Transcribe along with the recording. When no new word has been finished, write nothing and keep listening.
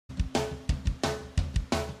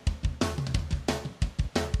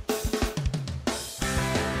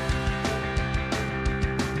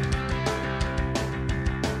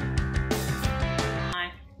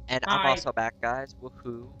And I'm Hi. also back, guys.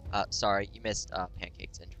 Woohoo. Sorry, you missed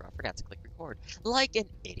Pancake's intro. I forgot to click record. Like an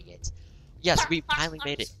idiot. Yes, we finally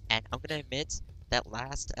made it. And I'm gonna admit that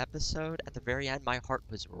last episode, at the very end, my heart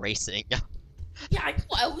was racing. Yeah,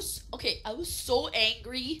 I was so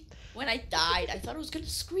angry when I died. I thought I was gonna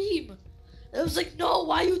scream. I was like, no,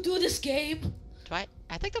 why you do this game?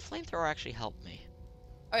 I think the flamethrower actually helped me.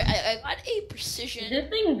 Alright, I got a precision. Is this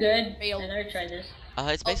thing good? Rail. I never tried this.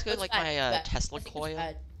 It's basically it's like bad, my bad. Tesla I think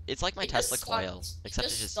coil. It's like my It Tesla just coil, stuns. except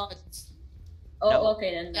It it's just stuns. Oh, No.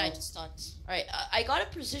 okay then. Yeah, No. it just stuns. Alright, I got a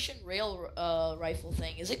precision rail rifle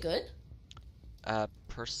thing. Is it good?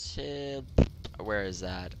 where is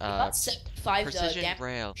that? It got 75 precision damage.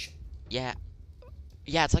 rail. Yeah,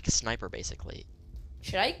 it's like a sniper basically.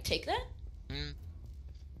 Should I take that?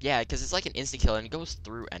 Yeah, because it's like an instant kill and it goes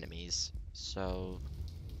through enemies. So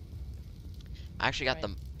I actually got the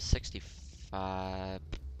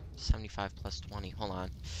 75 plus 20. Hold on.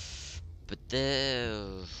 But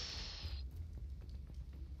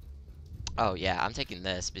oh yeah, I'm taking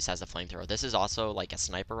this besides the flamethrower. This is also like a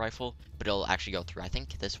sniper rifle, but it'll actually go through. I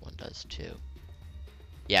think this one does too.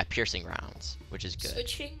 Yeah, piercing rounds, which is good.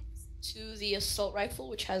 Switching to the assault rifle,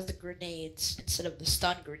 which has the grenades instead of the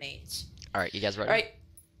stun grenades. Alright, you guys ready? Alright.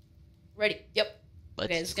 Ready. Yep. Let's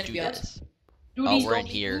Okay, this is gonna do be us. this. Do Oh, these. we're in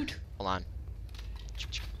here. Hold on.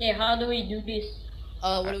 Hey, how do we do this?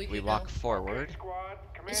 What do we do We now? walk forward.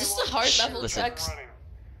 Is this the hard level Listen. tracks?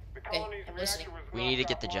 Okay, I'm listening. We need to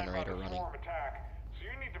get the generator running.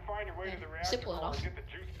 Simple enough.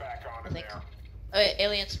 I think. Okay,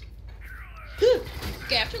 aliens.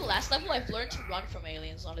 Okay, after the last level, I've learned to run from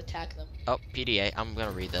aliens, not attack them. Oh, PDA. I'm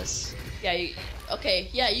gonna read this. Yeah.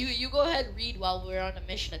 You go ahead and read while we're on a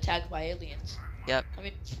mission attacked by aliens. Yep. I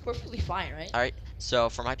mean, it's perfectly fine, right? Alright, so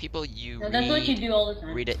for my people, you No, that's what you do all the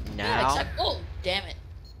time. read it Yeah, now. exactly. Oh, damn it.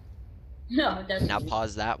 No, that's Now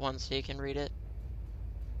pause that one so you can read it.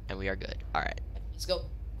 And we are good. Alright. Let's go.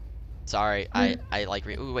 Sorry, I like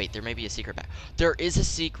ooh, wait, there may be a secret back. There is a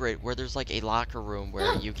secret where there's like a locker room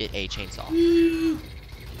where you get a chainsaw.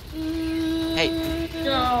 Hey,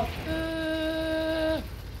 No.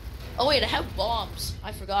 Oh wait, I have bombs.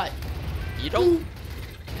 I forgot. you don't.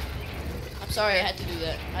 I'm sorry, I had to do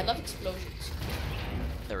that. I love explosions.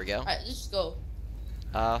 There we go. Alright, let's just go.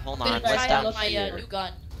 Hold I'm gonna on. try What's down out my here? new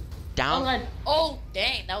gun. Oh, Down. God. Oh,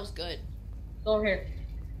 dang, that was good. Go over here.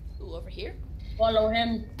 Ooh, over here? Follow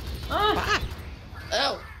him. Ah! Ah!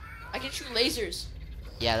 Oh, I can shoot lasers.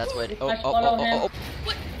 Yeah, that's what. Follow him.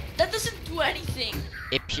 What? That doesn't do anything.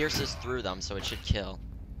 It pierces through them, so it should kill.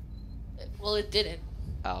 Well, it didn't.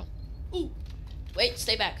 Oh. Ooh. Wait,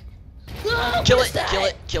 stay back. Kill What it! is that? Kill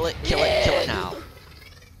it! Kill it! Kill it! Kill it Yeah. now.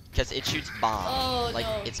 Because it shoots bombs. Oh, like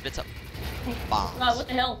no. it spits up bombs. God, what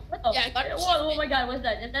the hell? What the? Yeah, I got an Whoa, oh my achievement. God, what's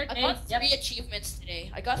that? Is that I okay? got Yep.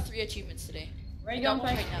 3 achievements today. Where I you got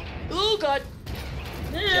going, one Frank? right now. Oh god.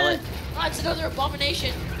 Kill it! Ah, it's another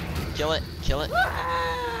abomination. Kill it! Kill it!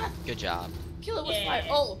 Ah! Good job. Kill it with Yeah. fire.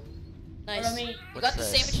 Oh, nice. Follow me. You What's got the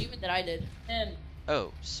same this? achievement that I did. Him.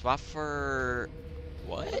 Oh, swap for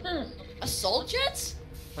what? What's this? Assault jets?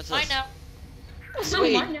 What's Mine this? now. Oh, No,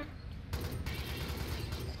 sweet. mine now.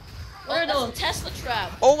 Oh, Where are that's those? a Tesla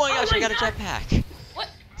trap. Oh my Oh gosh, my I got a God. jetpack. What?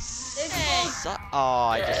 Hey. Oh,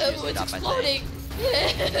 I just used Ew, it it's up, I think.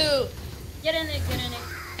 exploding. Ew. Get in it, get in it.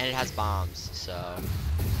 And it has bombs, so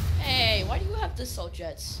Hey, why do you have the assault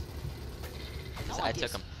jets? I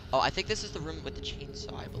took them. Oh, I think this is the room with the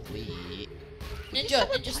chainsaw, I believe.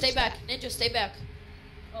 Ninja, stay back. Ninja, stay back.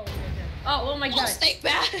 Oh, okay, okay. Oh my Oh, God. stay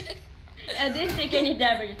back. I didn't take any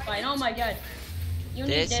damage, it's fine. Oh my God. You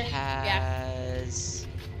need This this. has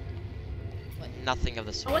What? nothing of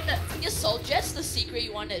the Oh, sort. what the? The assault jet's the secret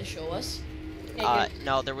you wanted to show us. Okay, good.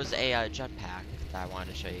 No, there was a jetpack that I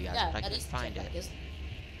wanted to show you guys, Yeah, but I that couldn't is the find jetpack, it. isn't it?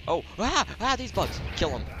 Oh, these bugs! Kill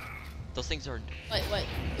them. Those things are, Wait.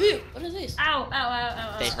 Ew, what is this? Ow, ow, ow,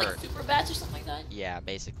 ow, ow. They Is it like hurt. super bats or something like that? yeah,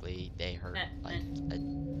 basically they hurt. Like,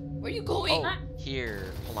 Where are you going? oh,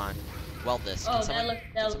 here, hold on. Weld this. Oh, Can someone,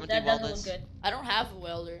 can someone that deweld doesn't look this? good. I don't have a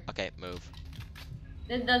welder. Okay, move.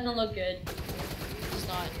 This doesn't look good. It's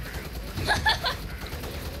not.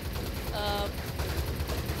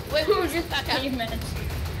 Wait, Who where's just back at? pavement?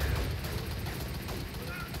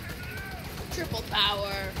 Triple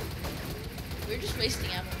power. We're just wasting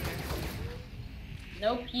ammo here.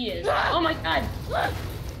 Nope, he is. Oh my God.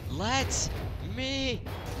 Let me.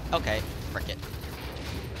 Okay, frick it.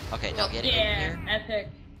 Okay, now get it in Yeah, here. epic.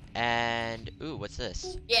 And ooh, what's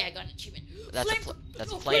this? Yeah, I got an achievement. That's a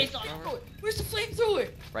flamethrower. Where's the flamethrower?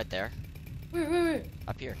 Right there, Where?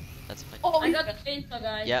 up here. That's a flame. Oh, I got the chainsaw,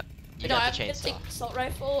 guys. Yep, you I got the have to chainsaw. take the assault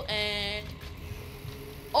rifle and.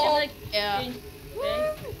 Oh, Oh, like, yeah. chain-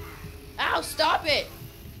 Okay. Ow, stop it!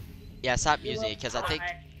 Yeah, stop You using will it because I think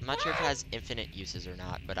die. I'm not sure if it has infinite uses or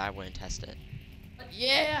not, but I wouldn't test it.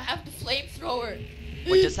 Yeah, I have the flamethrower.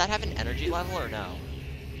 Wait, does that have an energy level or no?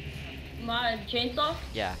 My chainsaw?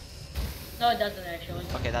 Yeah. No, it doesn't actually.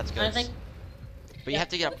 Okay, that's I good. think. But you have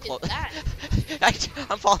to get up What close. is that?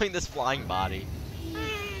 I'm following this flying body.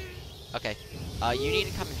 Okay. You need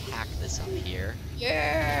to come and hack this up here.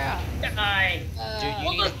 Yeah. Die. Dude, you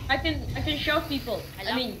Oh need look, to... I can shove people.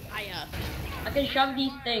 I mean, fire. I can shove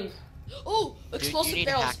these things. Oh, Dude, explosive you need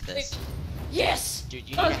to barrels. hack this. Yes. Dude,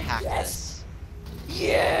 you need to hack yes. this.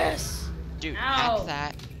 Yes. Dude, Ow.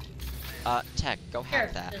 hack that. Tech, go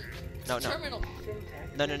hack Here, that. just- No, no. Terminal.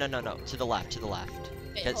 No. To the left, to the left.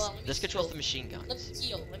 Okay, Because hold on, let me this controls heal. the machine Let guns. me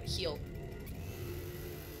heal. Let me heal.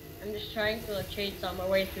 I'm just trying to chainsaw my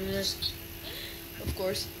way through this. Of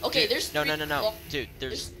course. Okay, Dude, there's no. three long- Dude,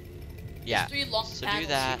 there's... there's Yeah. 3 long So do panels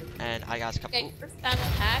that, here. and I got a couple... Okay, first panel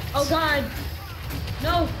hacked. Oh god!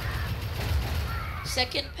 No!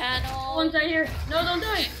 Second panel. One's out here. No, don't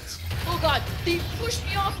die! Oh god, they pushed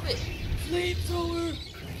me off of it. Flamethrower.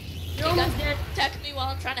 You're They almost guys dead. attacked me while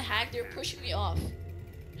I'm trying to hack. They're pushing me off.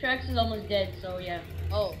 Trax is almost dead, so yeah.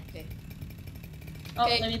 Oh, okay. Oh,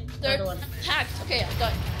 Okay, let me put third another one. hacked. Okay, I'm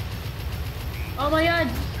done. Oh my god!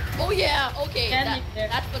 Oh yeah, okay. Stand there.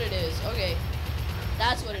 That's what it is. Okay.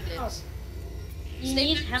 That's what it is. Oh. He Stay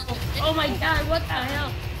needs back. help. Oh my god, what the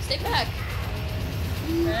hell? Stay back.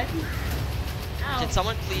 Trax? Ow. Can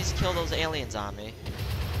someone please kill those aliens on me?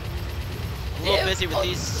 I'm a little Ew. busy with Oh,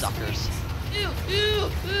 these suckers. Ew, ew,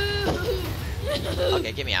 ew.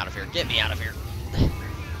 Okay, get me out of here. Get me out of here.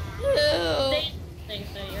 Ew. Stay- Thanks,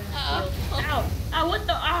 so you're healed. Ow! Ow, what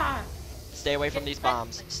the? Ah! Stay away from these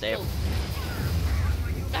bombs. Stay... Ow.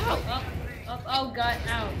 Up, up, oh god,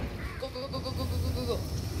 ow. Go, go, go, go, go, go, go, go.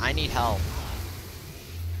 I need help.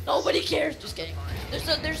 Nobody cares. Just kidding.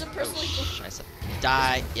 There's a person like Shh, I said...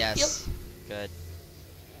 Die. Yes. Good.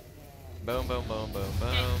 Boom, boom, boom, boom, boom.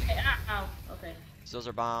 Okay, ow, ow. Okay. So those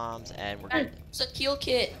are bombs, and we're Guys, good. it's a kill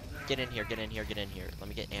kit. Get in here, get in here, get in here. Let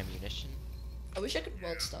me get ammunition. I wish I could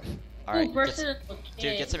weld stuff. Alright, Ooh, get personal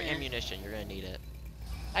dude, get some kit. ammunition. You're gonna need it.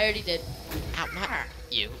 I already did. Ow, not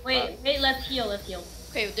you. Wait, let's heal,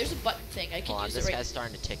 Okay, there's a button thing. I can Hold on, use this it right. guy's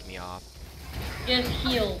starting to tick me off. Just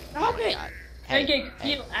heal. Okay. God. Hey, Pancake, hey,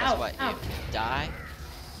 heal. guess Ow, what? ow. You die.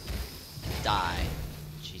 Die.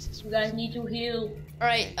 Jesus. You guys need to heal. All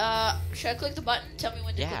right. Should I click the button? Tell me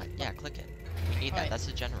when to Yeah, click. yeah, click it. We need that. Alright. That's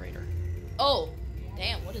the generator. Oh,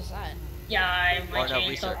 damn. What is that? Yeah, my Oh, no, chainsaw.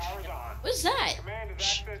 research. Power's on. What is that? Command is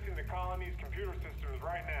Shh. accessing the colony's computer systems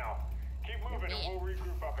right now. Keep moving and we'll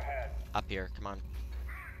regroup up ahead. Up here, come on.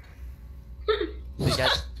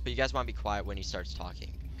 But you guys want to be quiet when he starts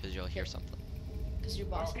talking, because you'll hear something. Cause you're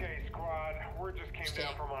boss. Okay, squad. Word just came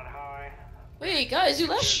down from on high. Wait, guys, you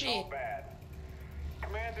left It's me. all bad.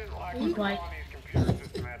 Command didn't like Be what the quiet. colony's computer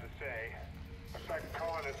system had to say. Looks like the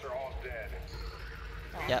colonists are all dead.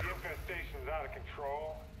 Yep. The infestation's out of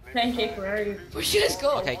control. Pancake, where are you? Where'd you guys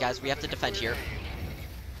go? Okay, guys, we have to defend here.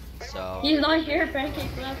 So, He's not here,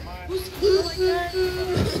 Pancake left.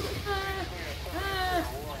 Ah,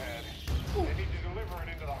 Warhead. They need to deliver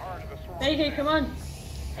it into the heart of the swarm. Pancake, come on.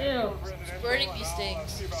 Ew. Burning these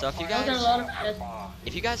things. so if you Those are a guys, lot of death.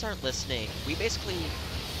 if you guys aren't listening, we basically,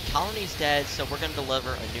 colony's dead, so we're gonna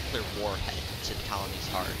deliver a nuclear warhead to the colony's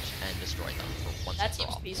heart and destroy them for once That and for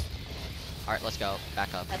seems all. peaceful. All right, let's go.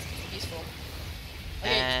 Back up. That seems peaceful.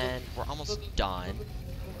 Okay, And we're almost done.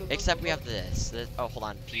 Except we have this. Oh, hold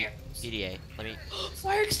on. PDA. Let me.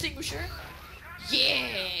 Fire extinguisher. Yeah.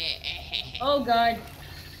 Oh god.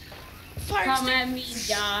 Fire Come at extinguisher. me,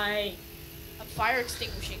 die. I'm fire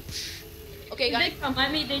extinguishing. Okay, If they guys. come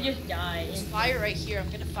at me, they just die. There's fire right here. I'm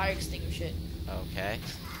gonna fire extinguish it. Okay.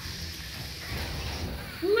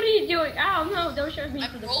 What are you doing? Ow, no, don't show me to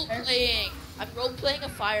I'm the role fire. playing. I'm role playing a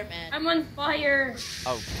fireman. I'm on fire.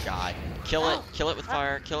 Oh God. Kill it. Kill it with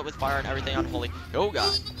fire. Kill it with fire and everything unholy. Oh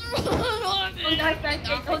God. Don't die,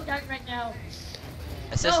 Pancake. Don't die right now.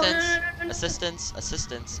 Assistance. no. Assistance.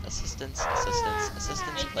 Assistance. Assistance. Assistance.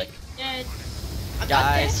 Assistance. Click. Pancake's dead. I'm not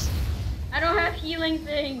Guys. dead. I don't have healing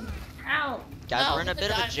thing. Ow. Guys, No, we're in a I'm bit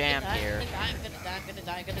gonna of a die, jam I'm here. gonna die. I'm gonna die. I'm gonna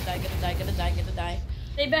die. I'm gonna die. I'm gonna die. I'm gonna die.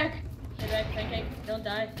 Stay back. Stay back, Pancake. Don't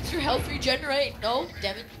die. Does your health regenerate? No.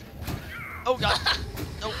 Damn it. Oh God.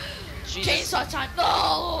 No. Jesus. Chainsaw time.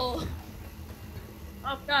 No.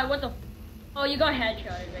 Oh god, what the? Oh, you got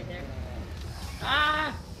headshotted right there.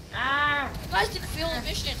 Ah! Ah! You guys didn't fail a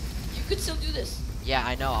mission. You could still do this. Yeah,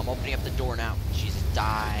 I know. I'm opening up the door now. Jesus,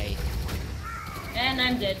 die. And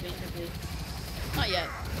I'm dead, basically. Not yet.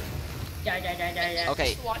 Die.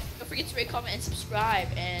 Okay. Just watch. Don't forget to rate, comment, and subscribe.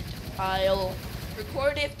 And I'll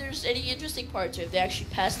record if there's any interesting parts or if they actually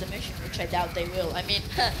pass the mission, which I doubt they will. I mean,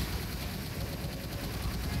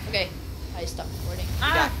 okay, I stopped recording.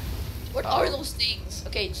 Ah! What are those things?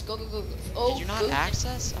 Okay, just go. Oh, Did you not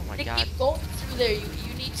access? Oh my they god. keep going through there.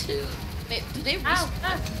 You need to. Do they? Ow!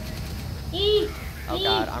 Ah! Eee! Oh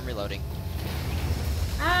god, I'm reloading.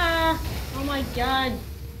 Ah! Oh my god!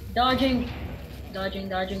 Dodging.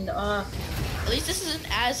 At least this isn't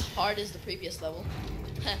as hard as the previous level.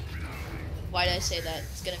 Why did I say that?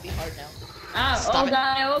 It's gonna be hard now. Ah! Stop Oh it.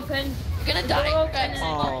 god, I opened. You're gonna The die. door Rex. opened.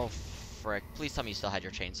 Oh, frick. Please tell me you still had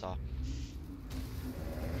your chainsaw.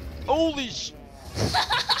 Holy sh...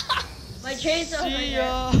 My chainsaw. See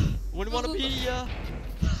ya! Wouldn't wanna be ya!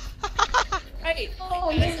 Right. Oh,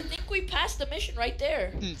 I yeah. think we passed the mission right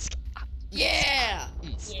there. Yeah.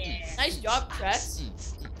 Yeah. Nice job, Trax.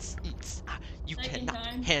 You Second cannot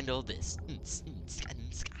time. handle this.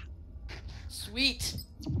 Sweet.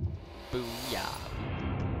 Booyah.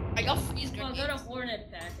 I got freeze Oh, grenades. got a hornet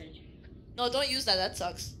package. No, don't use that. That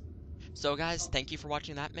sucks. So guys, thank you for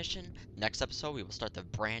watching that mission. Next episode, we will start the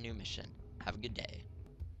brand new mission. Have a good day.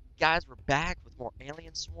 Guys, we're back with more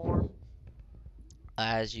Alien Swarm.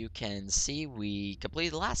 As you can see, we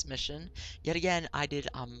completed the last mission. Yet again, I did,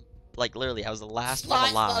 like literally, I was the last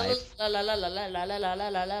one alive. La la la la la la la la la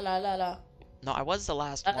la la la la la. No, I was the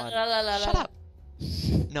last La, one. la, la, la, Shut la. up.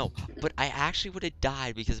 No, but I actually would have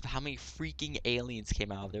died because of how many freaking aliens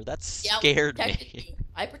came out of there. That Yeah, scared protected me. you.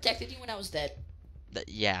 I protected you when I was dead.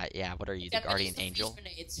 Yeah, what are you, the Yeah, guardian freeze angel?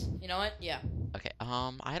 grenades. You know what? Yeah. Okay,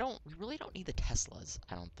 we really don't need the Teslas,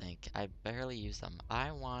 I don't think. I barely use them.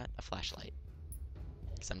 I want a flashlight.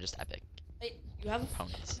 Because I'm just epic. Wait, you have a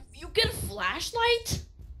Opponents. You get a flashlight?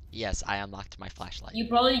 Yes, I unlocked my flashlight. You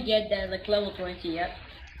probably get that like level 20, yep.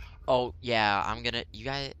 Oh, yeah, I'm gonna, you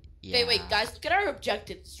guys, yeah. Wait, guys, look at our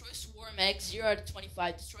objective. Destroy swarm eggs, 0 out of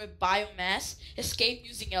 25. Destroy biomass. Escape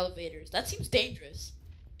using elevators. That seems dangerous.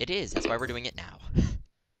 It is, that's why we're doing it now.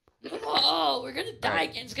 Oh, we're gonna die Alright.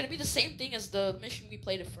 again. It's gonna be the same thing as the mission we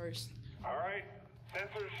played at first. Alright,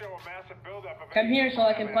 sensors show a massive buildup of Come here so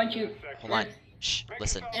I can punch you. Hold on. Shh, Make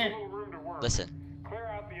listen, yourself a little room to work. listen. Clear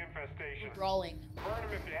out the infestation. Brawling. Burn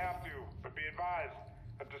them if you have to, but be advised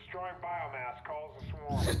that destroying biomass calls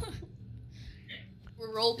a swarm.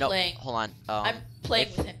 We're role No, playing. hold on. I'm playing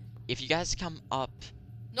if- with him. If you guys come up,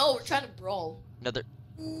 No, we're trying to brawl. another,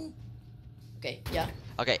 Okay, yeah.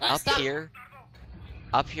 okay, Ah, up stop.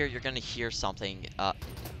 here, you're gonna hear something,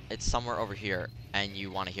 it's somewhere over here, and you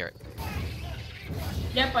want to hear it.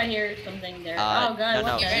 Yep, I hear something there. Uh, Oh god, no, what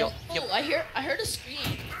no, the he'll- hell? Oh, I heard a scream.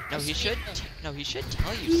 No, A he scream. should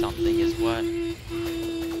tell you something is what.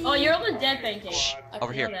 Oh, you're almost dead, Pancake. Squad, I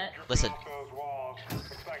Over feel here, that. listen. off those walls.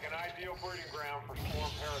 Looks like an ideal breeding ground for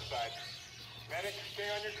swarm parasites. Medics, stay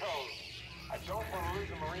on your toes. I don't want to lose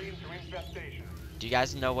the Marines to infestation. Do you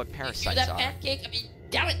guys know what You hear parasites that are? pancake? I mean,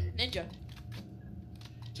 damn it, ninja.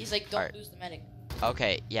 He's like, don't Alright. lose the medic.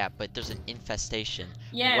 Okay, yeah, but there's an infestation.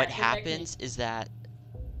 Yeah, What protect me. happens is that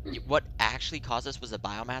what actually caused this was a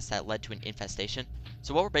biomass that led to an infestation.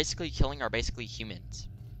 So what we're basically killing are basically humans.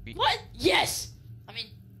 What? Yes! I mean,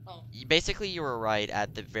 oh. Basically, you were right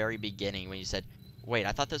at the very beginning when you said, wait,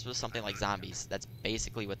 I thought this was something like zombies. That's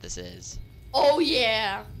basically what this is. Oh,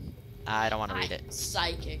 yeah. I don't want to read it. I'm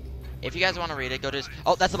psychic. If you guys want to read it, go to his...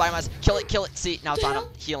 Oh, that's the biomass. Kill it. See, now it's on him.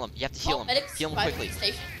 Hell? Heal him. You have to heal him. Medics, Heal him survive quickly.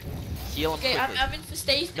 infestation. Heal him Okay, quickly. I'm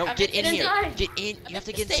infestation. No, I'm get in here. inside. Get in. I'm You have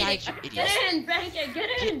to get infestating. inside, you I'm idiot. Get in, Pancake, get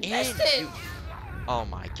Get in! in. Infested. You... Oh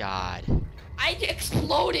my god. I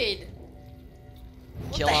exploded.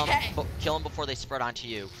 What Kill the him. heck? Kill him before they spread onto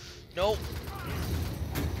you. No.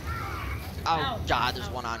 Oh Ow. god, there's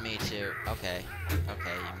Ow. one on me too. Okay.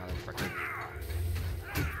 Okay, you motherfucker.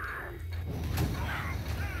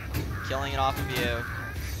 Killing it off of you.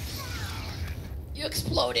 You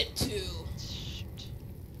exploded too. Shoot.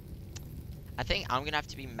 I think I'm gonna have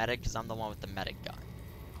to be medic because I'm the one with the medic gun.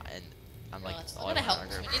 And I'm like, No, that's the not only gonna one help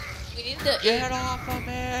us. under- We need to. Get off of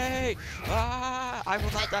me! Ah, I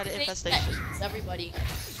will not die to That infestation. means everybody.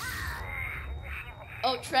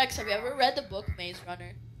 Oh, Trex, have you ever read the book Maze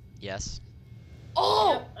Runner? Yes.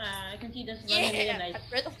 Oh, Yep, I can see this running really yeah! nice.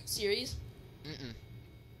 I've read the whole series. Mm-mm.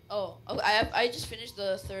 Oh, I just finished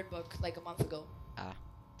the third book like a month ago.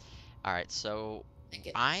 Alright, so Thank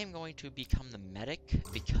you. I am going to become the medic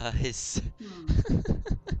because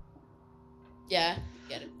Yeah,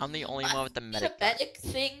 get it. I'm the only one with the It's medic a gun. medic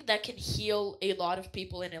thing that can heal a lot of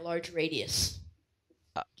people in a large radius.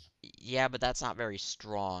 Yeah, but that's not very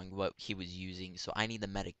strong, what he was using, so I need the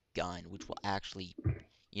medic gun, which will actually,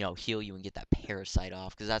 you know, heal you and get that parasite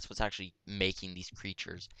off, because that's what's actually making these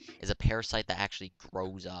creatures, is a parasite that actually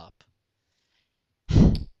grows up.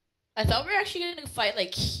 I thought we were actually gonna fight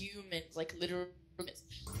like humans, like literal humans.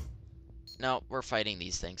 No, we're fighting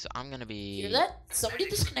these things, so I'm gonna be... Hear that? Somebody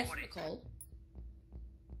disconnect from the call.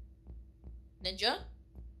 Ninja?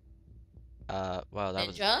 Well,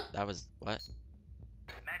 Ninja? that was, what?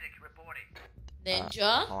 Medic reporting.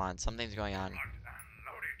 Ninja? Hold on, something's going on.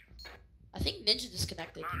 Unloaded. I think Ninja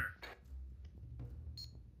disconnected.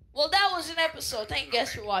 Well, that was an episode. Thank you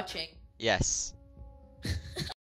guys for watching. Yes.